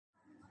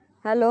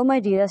Hello, my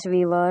dearest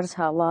viewers,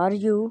 how are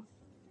you?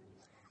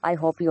 I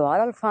hope you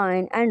are all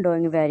fine and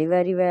doing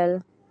very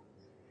well.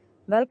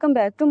 Welcome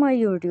back to my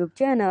YouTube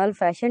channel,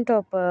 Fashion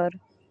Topper.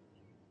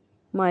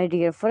 My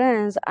dear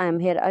friends, I am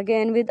here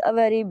again with a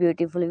very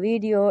beautiful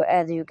video.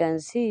 As you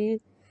can see,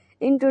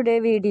 in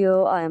today's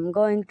video, I am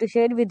going to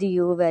share with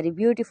you very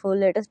beautiful,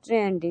 latest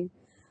trending,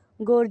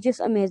 gorgeous,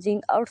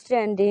 amazing,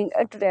 outstanding,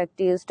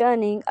 attractive,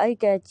 stunning,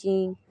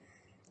 eye-catching,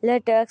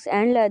 latex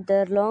and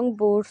leather, long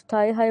boots,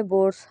 thigh-high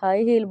boots, high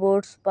heel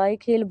boots,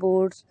 spike heel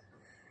boots,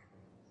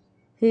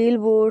 heel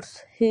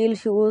boots, heel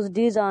shoes,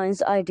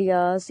 designs,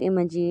 ideas,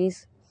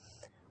 images.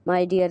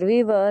 My dear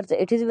viewers,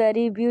 it is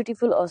very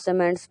beautiful, awesome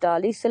and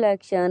stylish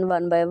selection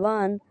one by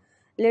one.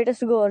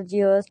 Latest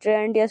gorgeous,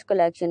 trendiest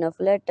collection of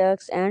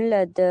latex and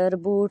leather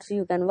boots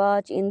you can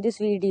watch in this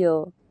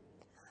video.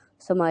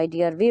 So my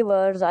dear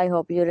viewers, I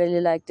hope you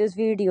really like this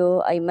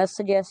video. I must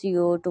suggest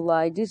you to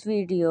watch this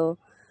video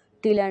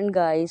till end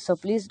guys. So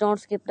please don't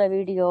skip the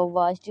video,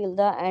 watch till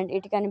the end.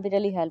 It can be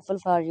really helpful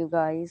for you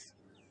guys.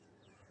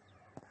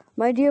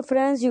 My dear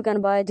friends, you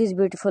can buy these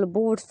beautiful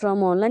boots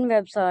from online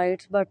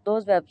websites, but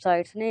those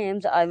websites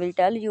names I will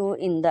tell you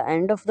in the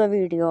end of the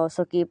video.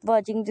 So keep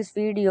watching this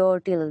video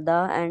till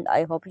the end.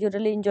 I hope you're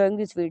really enjoying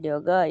this video,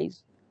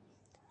 guys.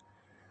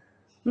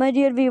 My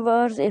dear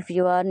viewers, if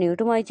you are new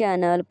to my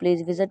channel,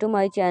 please visit to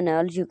my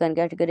channel. You can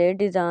get great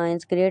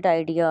designs, great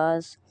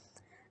ideas.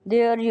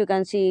 There you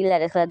can see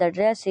latex leather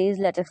dresses,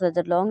 latex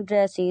leather long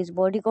dresses,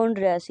 bodycon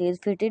dresses,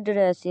 fitted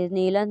dresses,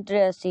 knee-length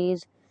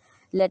dresses,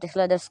 latex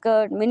leather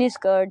skirt, mini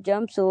skirt,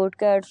 jumpsuit,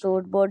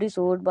 catsuit,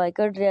 bodysuit,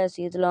 biker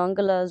dresses, long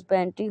gloves,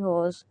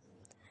 pantyhose,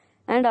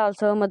 and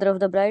also mother of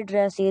the bride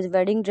dresses,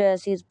 wedding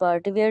dresses,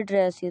 party wear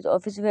dresses,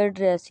 office wear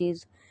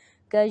dresses,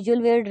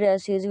 casual wear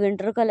dresses,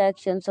 winter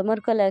collection, summer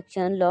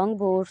collection, long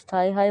boots,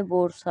 thigh high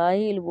boots, high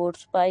heel boots,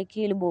 spike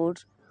heel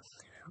boots,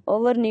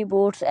 over knee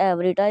boots,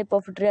 every type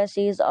of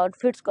dresses,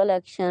 outfits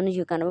collection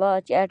you can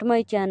watch at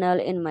my channel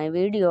in my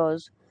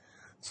videos.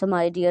 So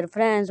my dear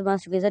friends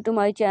must visit to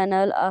my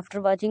channel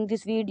after watching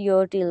this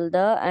video till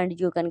the end.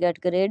 You can get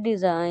great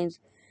designs,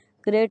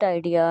 great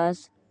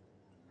ideas.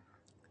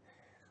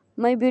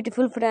 My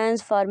beautiful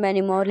friends, for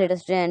many more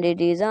latest trendy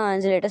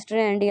designs, latest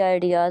trendy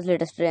ideas,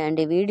 latest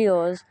trendy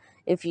videos.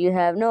 If you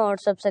have not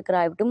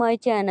subscribed to my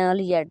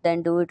channel yet,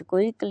 then do it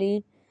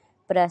quickly.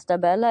 Press the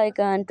bell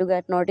icon to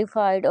get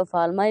notified of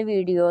all my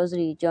videos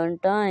reach on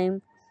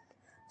time.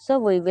 So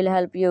we will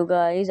help you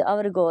guys.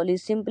 Our goal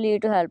is simply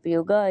to help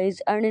you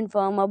guys and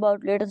inform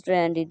about latest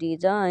trendy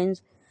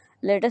designs,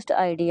 latest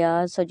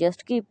ideas. So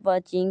just keep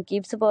watching,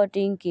 keep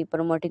supporting, keep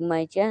promoting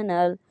my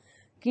channel.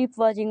 Keep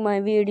watching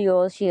my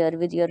videos, share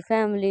with your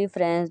family,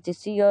 friends. This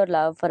is your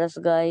love for us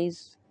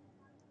guys.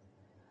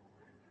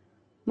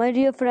 My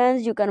dear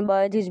friends, you can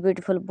buy these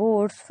beautiful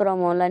boots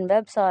from online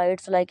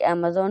websites like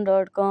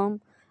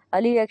Amazon.com,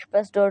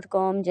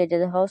 AliExpress.com,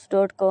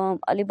 JJTheHouse.com,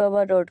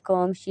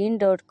 Alibaba.com,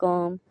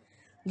 Shein.com.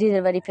 These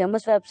are very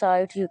famous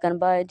websites. You can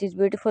buy these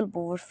beautiful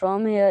boots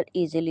from here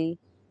easily.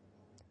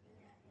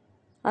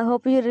 I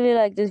hope you really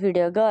like this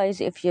video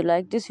guys. If you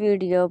like this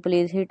video,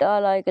 please hit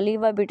a like,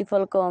 leave a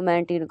beautiful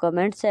comment in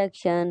comment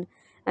section,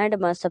 and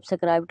must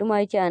subscribe to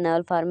my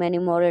channel for many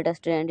more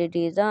latest trendy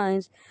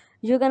designs.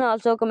 You can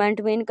also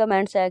comment me in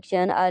comment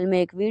section. I'll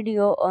make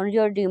video on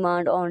your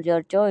demand, on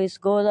your choice.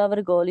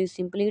 Our goal is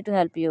simply to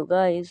help you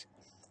guys.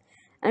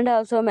 And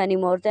also many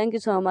more. Thank you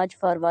so much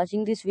for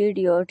watching this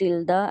video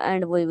till the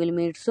end. We will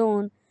meet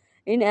soon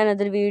in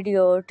another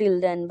video. Till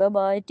then, bye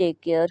bye,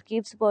 take care,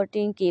 keep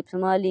supporting, keep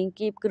smiling,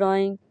 keep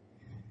growing,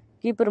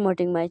 keep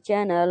promoting my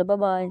channel. Bye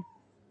bye.